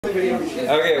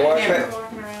Okay, watch it.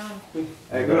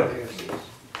 Hey, go.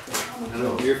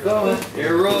 You're filming.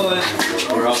 You're rolling.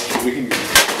 Or else we can.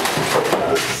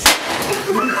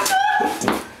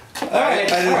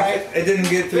 Alright, I didn't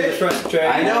get through the front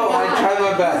track. I know, I tried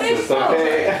my best. It's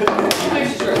okay.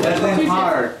 That thing's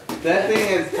hard. That thing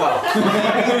is tough.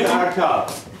 It's hard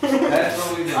tough. That's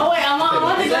what we do. Oh wait, I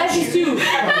want the glasses too.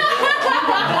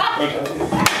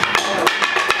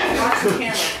 Watch the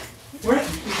camera. Where?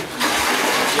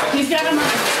 He's got them on.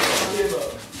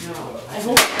 I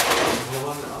hope.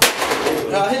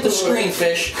 Hit the screen,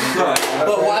 fish.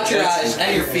 But watch your eyes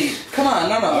and your feet. Come on,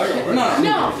 no.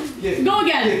 No, go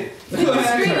again. Hit the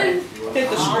screen. Hit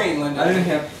the screen, Linda. I didn't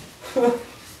have.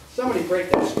 Somebody break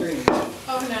that screen.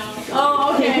 Oh no.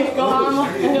 Oh, okay. Go on.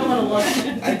 I don't want to look.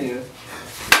 I do.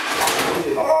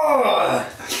 Oh!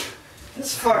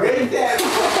 It's fucking dead.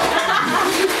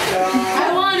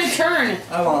 I want to turn.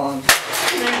 I want.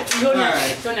 Go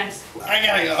next. Go next. I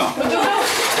gotta go.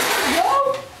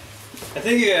 Go. I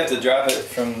think you have to drop it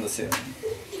from the ceiling.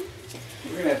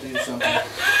 We're gonna have to do something.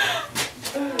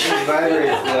 It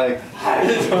vibrates like.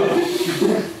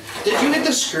 Did you hit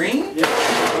the screen? Yeah.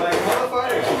 Like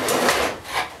motherfucker.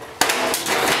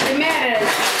 Get mad at it.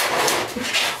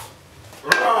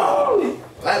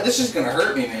 This is gonna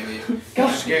hurt me, maybe.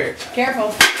 I'm scared.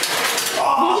 Careful.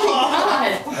 Oh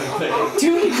my God.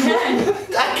 Do it again.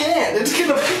 I can't. It's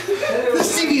gonna. The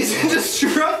CD is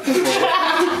indestructible.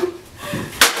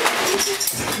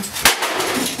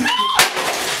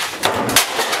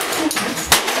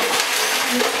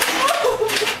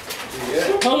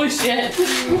 Oh shit.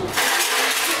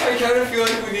 I kind of feel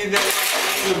like we need that.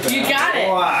 You got it.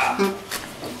 Wow.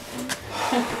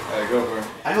 Alright, go for it.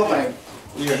 I hope my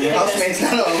housemate's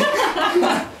not home.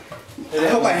 I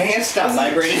hope my hands stop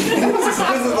vibrating. This is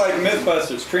like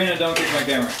Mythbusters. Karina, don't kick my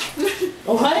camera.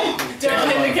 What? Don't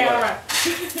hit the camera.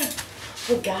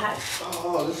 Oh God.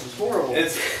 Oh, this is horrible.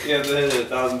 It's, you have to hit it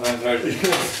 1,000 times harder.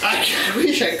 I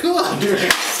wish I could.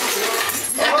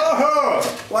 Oh!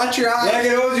 Watch your eyes. Like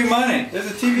it owes you money. There's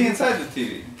a TV inside the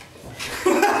TV.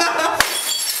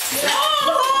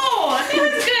 Oh! That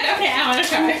was good. Okay, I want to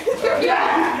try.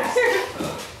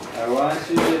 I want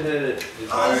you to hit it as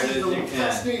hard as you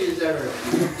can. news ever.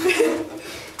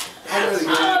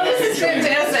 Oh, this is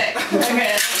fantastic.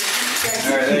 Okay.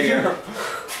 Alright, there you go.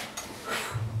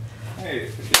 Hey.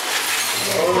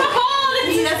 Oh,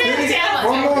 this is fantastic.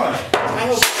 One more.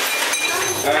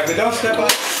 Alright, but don't step on.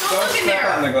 Don't Look in step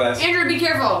there. on the glass. Andrew, be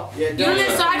careful. Yeah, You don't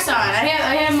have socks on. I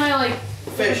have my like.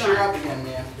 Fish, you're up again,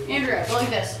 yeah. Andrew, go like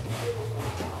this.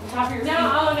 On top of your feet. No,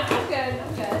 I'm good.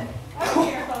 I'm good. I'm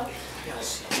careful.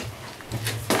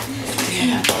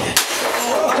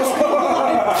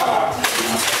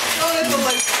 Oh, that's a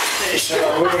light fish.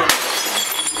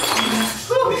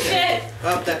 Oh shit.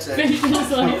 Oh, that's it. Fish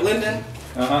feels like. Lyndon.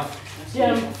 Uh-huh.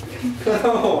 Get him.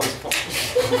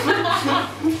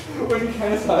 When you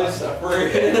kind of saw it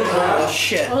separate. Oh,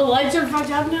 shit. Oh, the lights are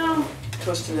fucked up now.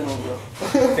 Twist it in a little.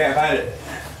 Can't find it.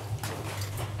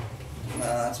 No,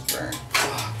 that's burnt.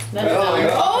 That's Oh, oh!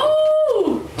 yeah.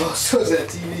 Oh! Oh, so is that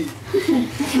TV.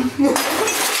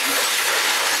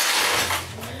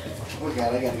 Oh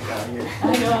god, I gotta get out of here. I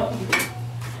know.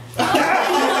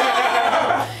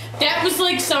 That was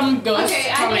like some ghost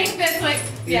Okay, I coming. think that's like,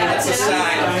 Yeah, that's a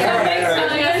sign.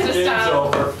 That's a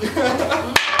stop.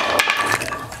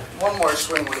 One more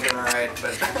swing would have been alright,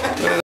 but.